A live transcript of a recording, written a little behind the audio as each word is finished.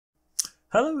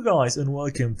Hello guys and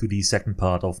welcome to the second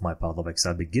part of my Path of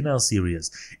Exile beginner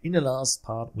series. In the last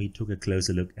part we took a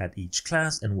closer look at each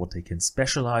class and what they can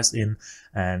specialize in,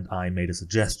 and I made a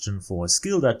suggestion for a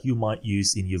skill that you might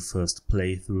use in your first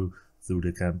playthrough through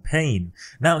the campaign.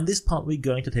 Now in this part we're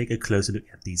going to take a closer look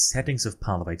at the settings of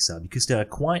Path of Exile, because there are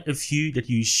quite a few that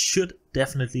you should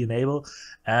definitely enable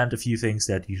and a few things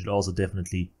that you should also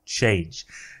definitely change.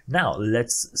 Now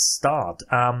let's start.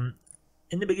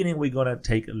 In the beginning, we're going to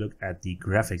take a look at the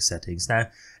graphic settings. Now,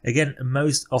 again,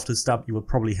 most of the stuff you will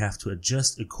probably have to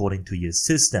adjust according to your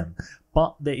system,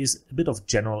 but there is a bit of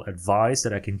general advice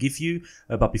that I can give you.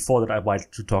 But before that, I'd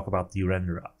like to talk about the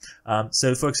renderer.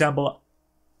 So, for example,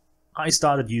 I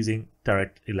started using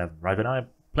DirectX 11, right? When I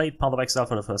played Path of Exile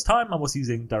for the first time, I was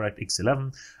using DirectX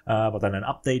 11, but then an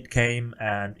update came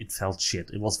and it felt shit.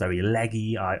 It was very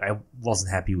laggy. I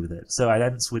wasn't happy with it. So I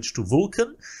then switched to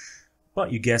Vulkan.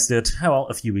 But you guessed it, well,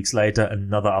 a few weeks later,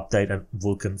 another update and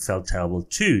Vulkan felt terrible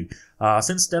too.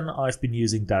 Since then, I've been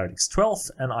using DirectX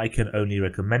 12, and I can only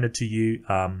recommend it to you,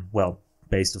 well,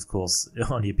 based, of course,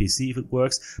 on your PC if it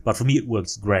works, but for me it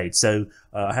works great. So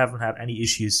I haven't had any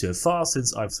issues so far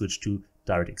since I've switched to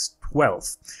DirectX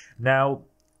 12. Now,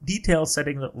 detail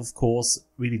setting, of course,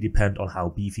 really depend on how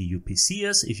beefy your PC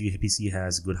is. If your PC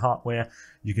has good hardware,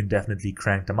 you can definitely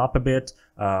crank them up a bit.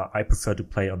 I prefer to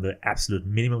play on the absolute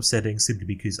minimum settings simply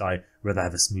because I rather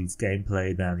have a smooth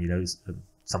gameplay than, you know,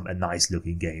 a nice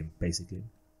looking game, basically.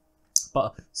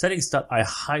 But settings that I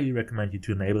highly recommend you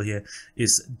to enable here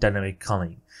is dynamic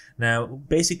culling. Now,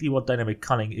 basically what dynamic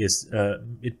culling is,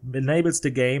 it enables the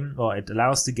game, or it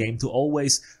allows the game to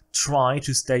always try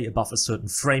to stay above a certain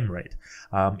frame rate.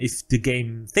 If the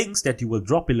game thinks that you will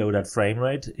drop below that frame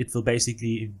rate, it will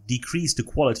basically decrease the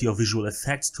quality of visual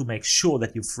effects to make sure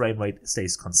that your frame rate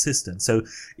stays consistent. So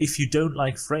if you don't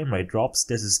like frame rate drops,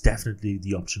 this is definitely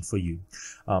the option for you.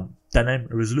 Dynamic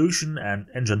resolution and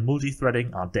engine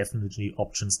multi-threading are definitely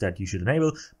options that you should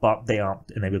enable, but they are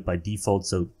enabled by default,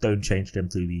 so don't change them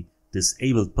to be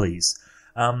disabled, please.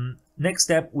 Next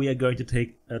step, we are going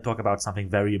to talk about something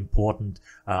very important,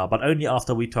 but only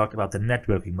after we talk about the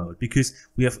networking mode, because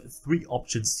we have three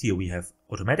options here. We have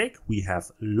automatic, we have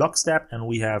lockstep, and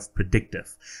we have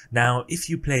predictive. Now, if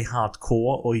you play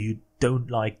hardcore or you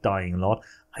don't like dying a lot,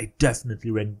 I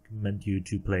definitely recommend you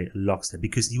to play lockstep,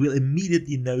 because you will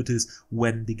immediately notice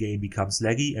when the game becomes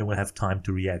laggy and will have time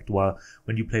to react. While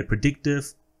when you play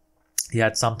predictive,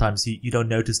 yeah, sometimes you don't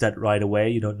notice that right away,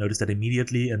 you don't notice that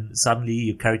immediately, and suddenly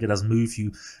your character doesn't move,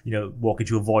 you walk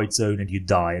into a void zone and you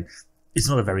die. And it's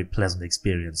not a very pleasant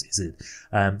experience, is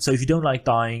it? So if you don't like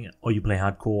dying or you play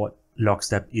hardcore,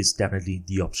 lockstep is definitely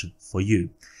the option for you.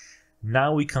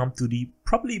 Now we come to the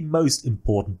probably most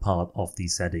important part of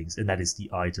these settings, and that is the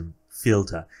item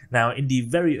filter. Now in the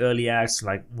very early acts,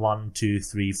 like 1, 2,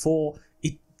 3, 4,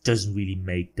 it doesn't really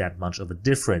make that much of a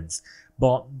difference.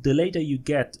 But the later you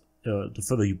get, the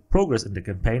further you progress in the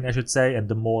campaign, I should say, and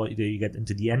the more you get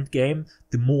into the end game,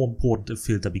 the more important a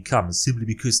filter becomes, simply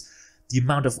because the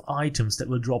amount of items that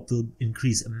will drop will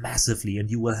increase massively, and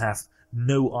you will have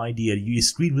no idea. Your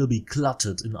screen will be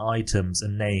cluttered in items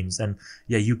and names, and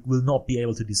yeah, you will not be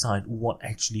able to decide what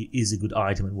actually is a good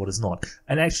item and what is not.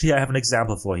 And actually, I have an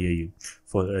example for you.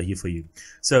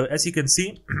 So as you can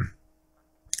see,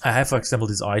 I have, for example,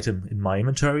 this item in my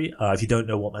inventory. If you don't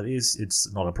know what that is,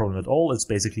 it's not a problem at all. It's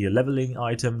basically a leveling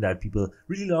item that people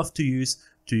really love to use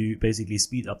to basically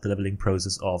speed up the leveling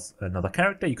process of another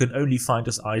character. You can only find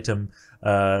this item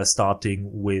starting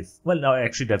with, well, no,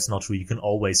 actually that's not true. You can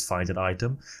always find that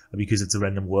item because it's a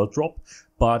random world drop,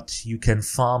 but you can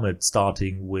farm it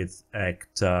starting with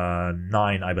Act 9,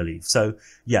 I believe. So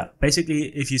yeah, basically,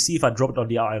 if I drop it on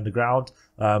the ground,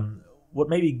 what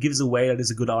maybe gives away that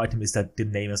it's a good item is that the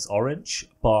name is orange,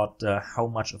 but how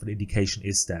much of an indication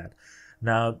is that?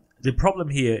 Now, the problem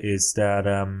here is that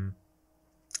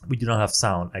we do not have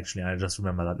sound. Actually, I just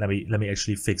remember that. Let me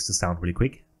actually fix the sound really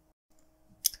quick.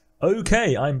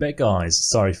 Okay, I'm back, guys.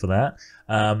 Sorry for that.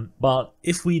 But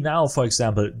if we now, for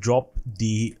example, drop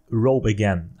the rope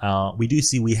again, we do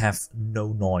see we have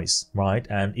no noise, right?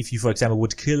 And if you, for example,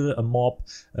 would kill a mob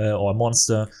or a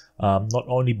monster, not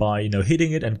only by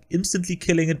hitting it and instantly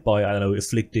killing it by, I don't know,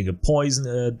 inflicting a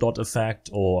poison dot effect,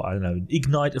 or I don't know, an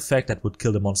ignite effect that would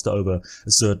kill the monster over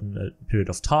a certain period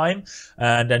of time,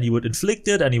 and then you would inflict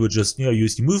it and you would just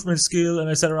use the movement skill and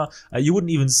etc. You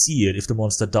wouldn't even see it if the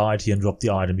monster died here and dropped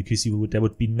the item, because there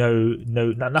would be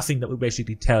nothing that would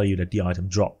basically tell you that the item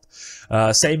dropped.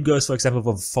 Same goes, for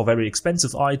example, for very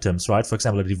expensive items, right? For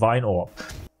example, a divine orb.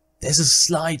 there's a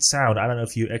slight sound. I don't know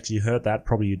if you actually heard that.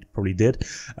 Probably you probably did.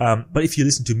 But if you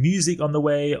listen to music on the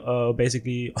way,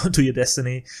 basically to your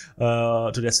destination,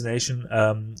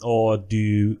 or do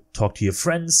you talk to your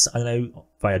friends, I don't know,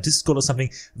 via Discord or something,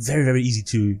 very, very easy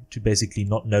to basically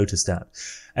not notice that.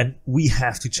 And we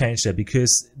have to change that,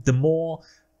 because the more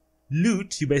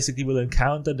loot you basically will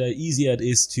encounter, the easier it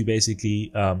is to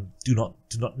basically do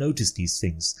not notice these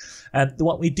things. And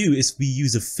what we do is we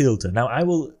use a filter. Now I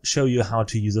will show you how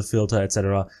to use a filter,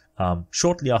 etc.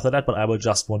 Shortly after that, but I will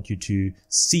just want you to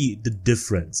see the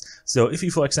difference. So if you,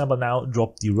 for example, now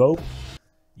drop the rope,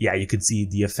 yeah, you can see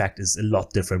the effect is a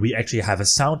lot different. We actually have a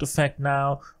sound effect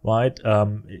now, right?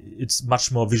 It's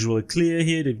much more visually clear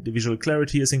here. The visual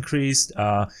clarity is increased.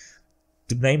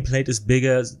 The nameplate is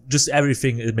bigger. Just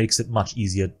everything, it makes it much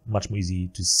more easy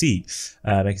to see.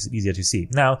 Makes it easier to see.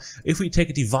 Now, if we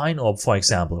take a divine orb, for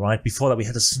example, right? Before that we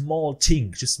had a small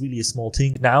tink, just really a small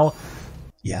tink. Now,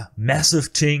 yeah,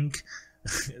 massive tink.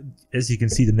 As you can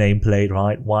see, the nameplate,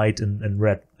 right? White and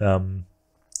red.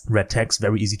 Red text,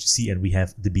 very easy to see, and we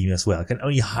have the beam as well. I can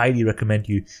only highly recommend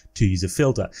you to use a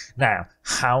filter. Now,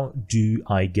 how do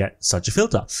I get such a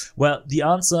filter? Well, the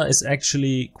answer is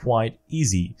actually quite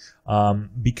easy,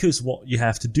 because what you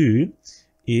have to do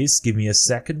is, give me a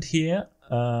second here.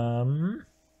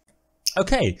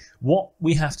 Okay, what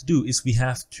we have to do is we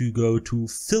have to go to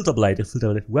Filterblade, a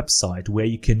Filterblade website, where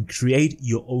you can create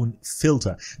your own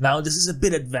filter. Now, this is a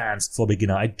bit advanced for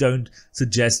beginner. I don't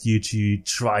suggest you to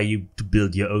try to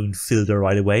build your own filter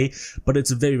right away, but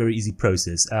it's a very, very easy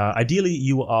process. Ideally,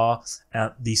 you are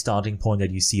at the starting point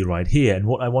that you see right here. And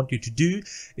what I want you to do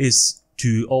is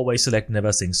to always select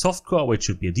never sync softcore, which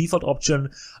should be a default option.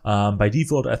 By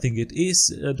default, I think it is,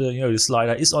 the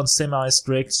slider is on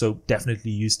semi-strict, so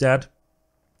definitely use that.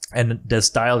 And the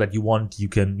style that you want, you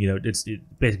can, it's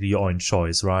basically your own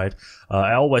choice, right?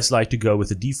 I always like to go with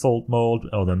the default mode,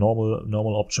 or the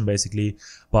normal option basically.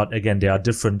 But again, there are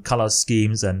different color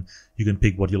schemes and you can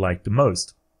pick what you like the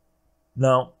most.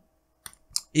 Now,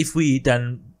 if we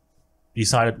then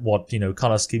decided what,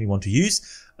 color scheme you want to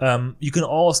use, you can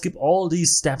all skip all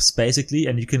these steps basically,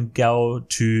 and you can go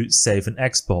to save and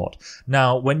export.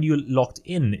 Now, when you logged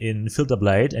in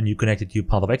Filterblade and you connected to your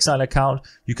Path of Exile account,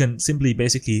 you can simply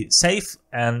basically save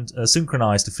and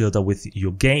synchronize the filter with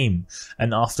your game.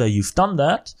 And after you've done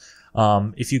that,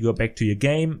 if you go back to your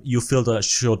game, your filter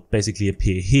should basically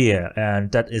appear here,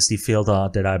 and that is the filter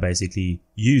that I basically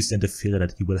used and the filter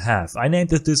that you will have. I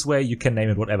named it this way. You can name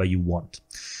it whatever you want.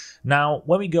 Now,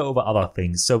 when we go over other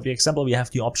things, so for example, we have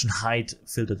the option hide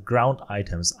filtered ground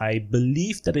items. I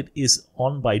believe that it is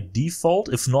on by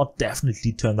default. If not,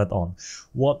 definitely turn that on.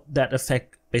 What that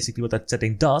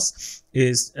setting does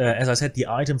is, as I said, the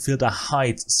item filter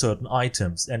hides certain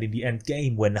items. And in the end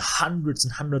game, when hundreds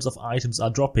and hundreds of items are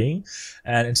dropping,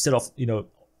 and instead of,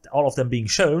 all of them being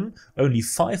shown, only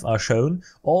 5 are shown,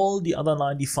 all the other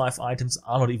 95 items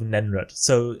are not even rendered.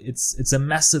 So it's a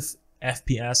massive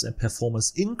FPS and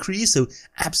performance increase, so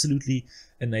absolutely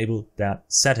enable that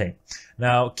setting.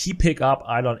 Now, key pickup,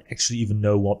 I don't actually even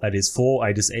know what that is for.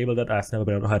 I disabled it. I've never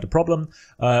been able to hide the problem.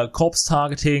 Corpse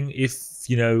targeting, if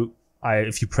you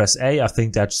press A, I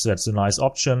think that's a nice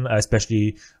option,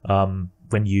 especially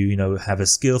when you have a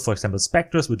skill, for example,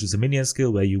 Spectres, which is a minion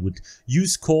skill where you would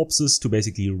use corpses to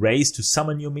basically raise to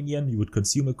summon your minion. You would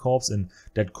consume a corpse, and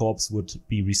that corpse would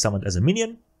be resummoned as a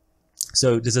minion.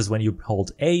 So this is when you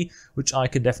hold A, which I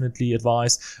can definitely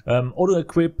advise. Auto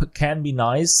equip can be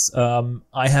nice.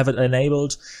 I have it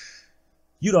enabled.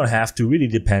 You don't have to. Really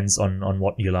depends on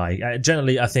what you like.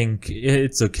 Generally, I think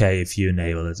it's okay if you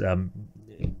enable it.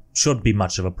 Shouldn't be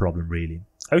much of a problem, really.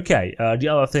 Okay, the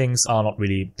other things are not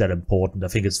really that important. I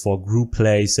think it's for group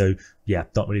play, so yeah,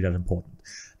 not really that important.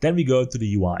 Then we go to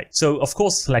the UI. So of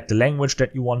course, select the language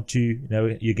that you want to,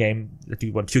 your game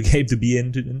to be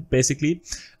in, basically.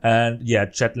 And yeah,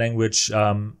 chat language.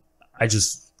 I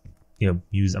just, I'm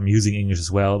using English as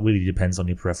well. It really depends on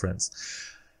your preference.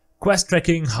 Quest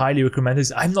tracking, highly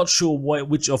recommended. I'm not sure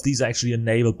which of these are actually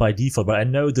enabled by default, but I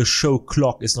know the show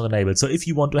clock is not enabled. So if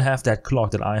you want to have that clock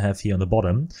that I have here on the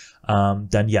bottom,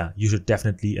 then yeah, you should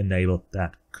definitely enable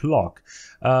that clock.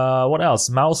 What else?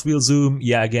 Mouse wheel zoom.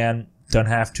 Yeah, again, don't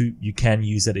have to. You can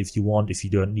use that if you want. If you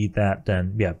don't need that,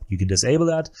 then yeah, you can disable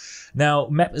that. Now,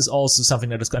 map is also something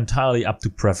that is entirely up to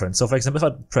preference. So for example,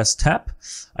 if I press tab,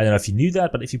 I don't know if you knew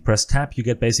that, but if you press tab, you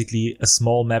get basically a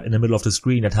small map in the middle of the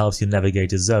screen that helps you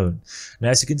navigate the zone. Now,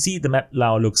 as you can see, the map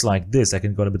now looks like this. I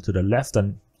can go a bit to the left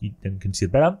and you then can see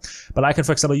it better. But I can,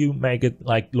 for example, you make it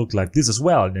like look like this as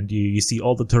well, and you see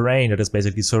all the terrain that is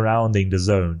basically surrounding the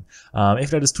zone.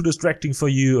 If that is too distracting for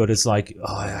you, or it's like,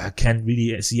 oh, I can't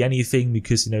really see anything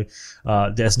because, you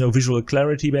know, there's no visual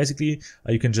clarity, basically,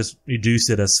 you can just reduce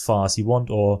it as far as you want,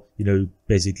 or, you know,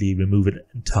 basically remove it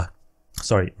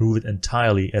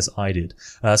entirely as I did.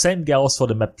 Same goes for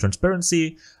the map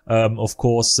transparency. Of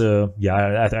course,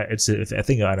 yeah, I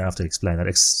think I don't have to explain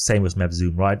that. Same with map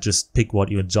zoom, right? Just pick what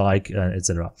you like,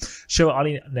 etc. Show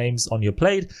only names on your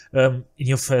plate. In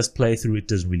your first playthrough, it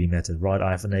doesn't really matter, right?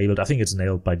 I think it's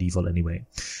enabled by default anyway.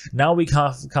 Now we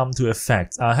come to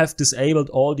effects. I have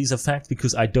disabled all these effects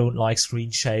because I don't like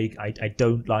screen shake. I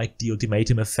don't like the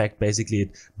ultimatum effect. Basically,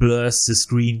 it blurs the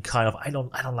screen kind of. I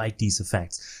don't like these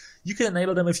effects. You can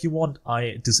enable them if you want.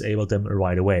 I disabled them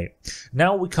right away.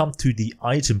 Now we come to the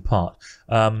item part.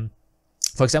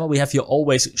 For example, we have here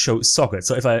always show socket.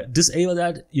 So if I disable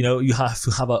that, you know, you have to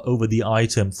hover over the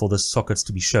item for the sockets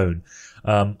to be shown.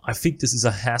 I think this is a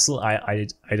hassle. I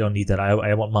don't need that.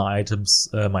 I want my items,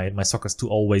 my sockets to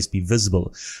always be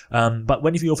visible. But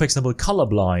when if you're, for example,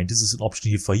 colorblind, this is an option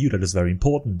here for you that is very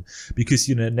important, because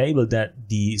you enable that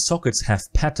the sockets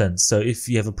have patterns. So if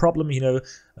you have a problem, you know,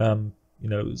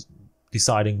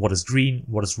 deciding what is green,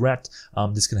 what is red,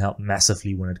 this can help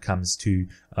massively when it comes to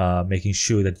making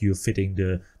sure that you're fitting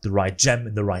the right gem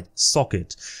in the right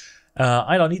socket.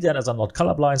 I don't need that as I'm not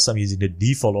colorblind, so I'm using the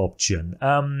default option.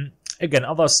 Again,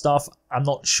 other stuff, I'm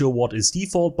not sure what is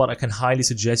default, but I can highly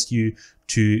suggest you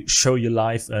to show your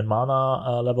life and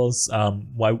mana levels.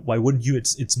 Why wouldn't you?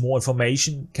 It's more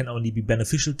information, can only be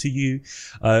beneficial to you.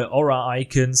 Aura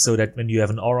icons, so that when you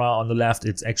have an aura on the left,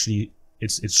 it's actually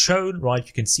it's shown, right?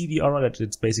 You can see the aura, that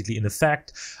it's basically in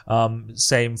effect.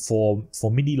 Same for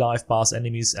mini life bars,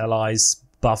 enemies, allies,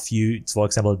 buff you. It's, for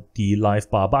example, the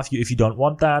life bar buff you. If you don't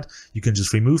want that, you can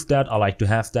just remove that. I like to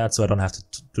have that, so I don't have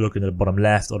to look in the bottom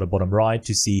left or the bottom right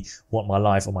to see what my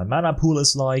life or my mana pool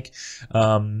is like,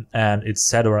 and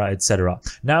etc, etc.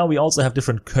 Now we also have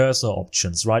different cursor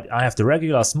options, right? I have the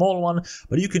regular small one,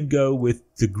 but you can go with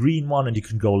the green one, and you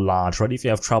can go large, right? If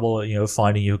you have trouble, you know,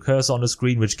 finding your cursor on the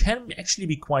screen, which can actually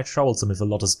be quite troublesome if a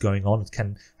lot is going on. It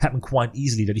can happen quite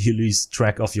easily that you lose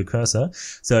track of your cursor.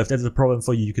 So if that's a problem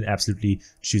for you, you can absolutely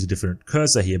choose a different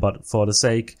cursor here. But for the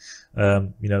sake,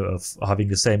 you know, of having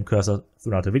the same cursor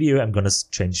throughout the video, I'm gonna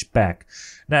change back.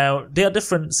 Now there are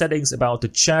different settings about the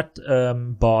chat,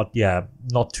 but yeah,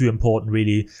 not too important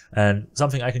really. And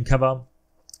something I can cover.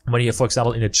 When you're, for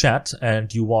example, in a chat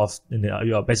and you are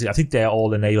basically, I think they're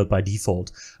all enabled by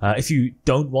default. If you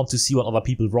don't want to see what other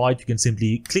people write, you can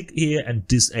simply click here and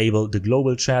disable the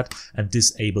global chat and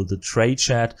disable the trade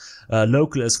chat.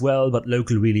 Local as well, but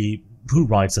local really, who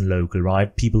writes in local,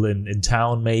 right? People in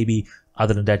town maybe.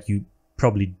 Other than that, you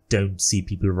probably don't see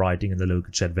people writing in the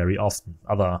local chat very often.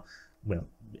 Well,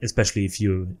 especially if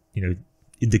you know,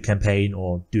 in the campaign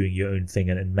or doing your own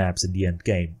thing and in maps in the end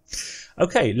game.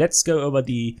 Okay, let's go over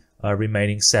the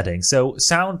remaining settings. So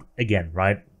sound again,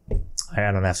 right?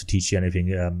 I don't have to teach you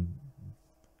anything.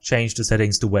 Change the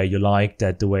settings the way you like,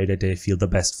 the way that they feel the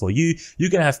best for you. You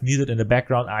can have muted in the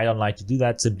background. I don't like to do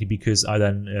that simply because I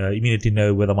then immediately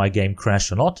know whether my game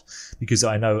crashed or not, because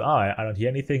I know, I don't hear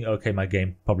anything. Okay, my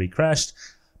game probably crashed.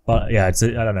 But yeah, I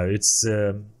don't know. It's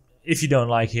if you don't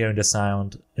like hearing the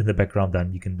sound in the background,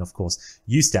 then you can of course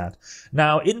use that.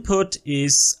 Now input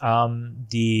is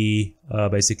the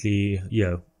basically, you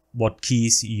know, what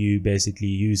keys you basically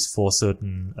use for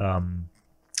certain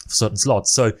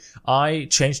slots. So I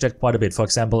changed that quite a bit. For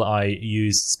example, I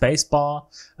used spacebar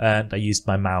and I used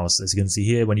my mouse. As you can see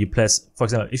here, when you press, for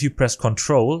example, if you press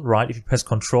control, right? If you press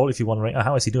control, if you're wondering,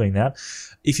 how is he doing that?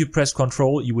 If you press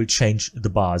control, you will change the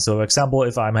bar. So for example,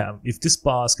 if this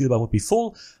skill bar would be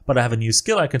full, but I have a new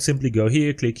skill, I can simply go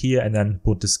here, click here, and then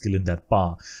put the skill in that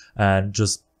bar and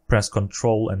just press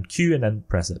Control and Q and then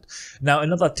press it. Now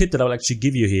another tip that I'll actually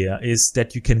give you here is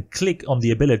that you can click on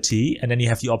the ability and then you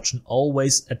have the option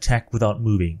always attack without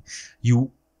moving.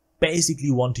 You basically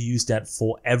want to use that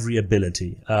for every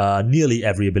ability, nearly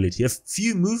every ability. A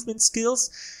few movement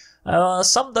skills,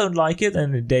 some don't like it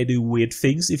and they do weird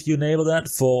things if you enable that.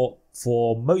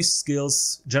 For most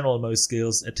skills, most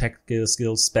skills, attack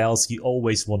skills, spells, you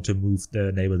always want to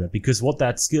enable that, because what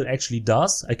that skill actually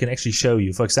does, I can actually show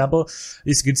you. For example, as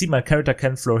you can see, my character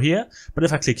can throw here, but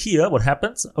if I click here, what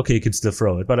happens? Okay, you can still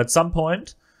throw it, but at some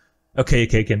point, okay,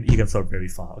 he can throw it very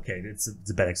far. Okay, it's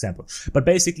a bad example. But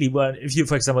basically, if you,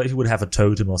 for example, if you would have a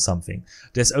totem or something,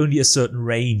 there's only a certain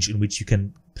range in which you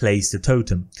can place the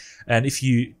totem. And if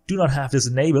you do not have this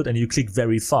enabled and you click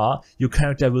very far, your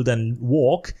character will then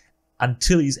walk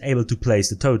until he's able to place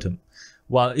the totem.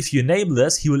 Well, if you enable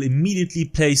this, he will immediately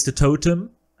place the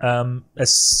totem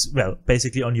as well,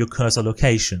 basically on your cursor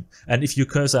location. And if your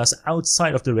cursor is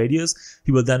outside of the radius,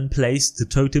 he will then place the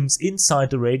totems inside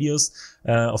the radius.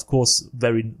 Of course,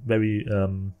 very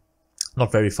not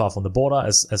very far from the border,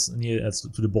 as near as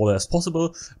to the border as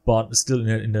possible, but still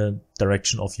in the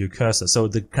direction of your cursor. So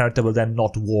the character will then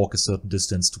not walk a certain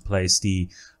distance to place the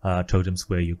totems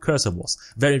where your cursor was.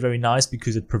 Very, very nice,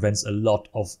 because it prevents a lot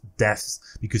of deaths,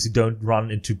 because you don't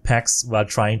run into packs while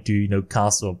trying to, you know,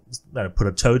 cast or put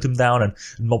a totem down and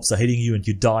mobs are hitting you and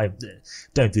you die.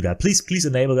 Don't do that. Please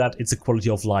enable that. It's a quality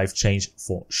of life change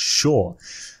for sure.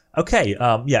 Okay,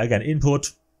 yeah, again,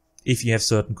 input. If you have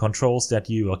certain controls that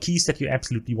or keys that you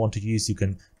absolutely want to use, you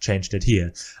can change that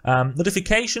here.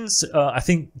 Notifications, I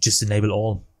think just enable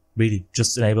all. Really,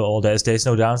 just enable all. There's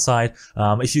no downside.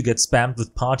 If you get spammed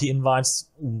with party invites,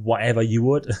 whatever you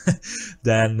would,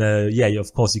 then yeah,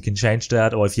 of course you can change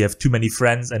that. Or if you have too many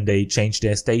friends and they change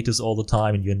their status all the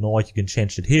time and you're annoyed, you can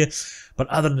change it here. But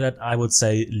other than that, I would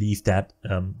say leave that,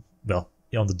 well,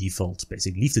 on the default,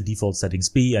 basically. Leave the default settings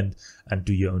be and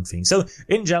do your own thing. So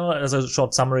in general, as a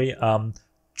short summary,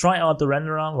 try out the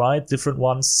renderer, right? Different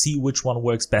ones, see which one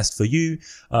works best for you.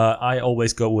 I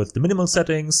always go with the minimal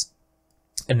settings,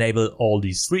 enable all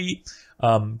these three,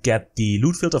 get the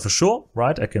loot filter for sure,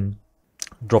 right? I can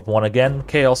drop one again,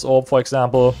 Chaos Orb, for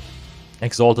example,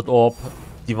 Exalted Orb,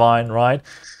 Divine, right?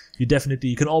 You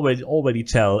can already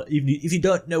tell, even if you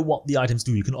don't know what the items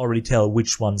do, you can already tell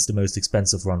which one's the most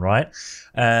expensive one, right?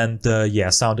 And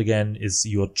yeah, sound again is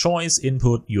your choice,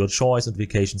 input your choice,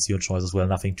 notifications your choice as well,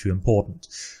 nothing too important.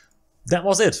 That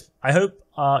was it. I hope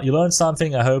you learned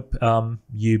something. I hope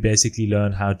you basically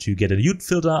learned how to get a loot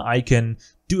filter. I can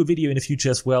do a video in the future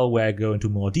as well where I go into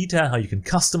more detail, how you can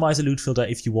customize a loot filter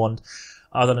if you want.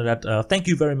 Other than that, thank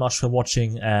you very much for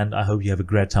watching, and I hope you have a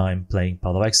great time playing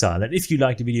Path of Exile. And if you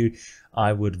liked the video,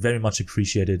 I would very much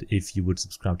appreciate it if you would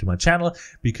subscribe to my channel,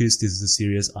 because this is a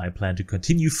series I plan to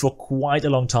continue for quite a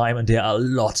long time, and there are a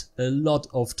lot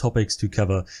of topics to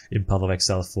cover in Path of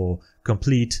Exile for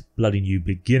complete bloody new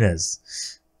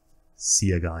beginners. See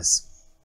ya, guys.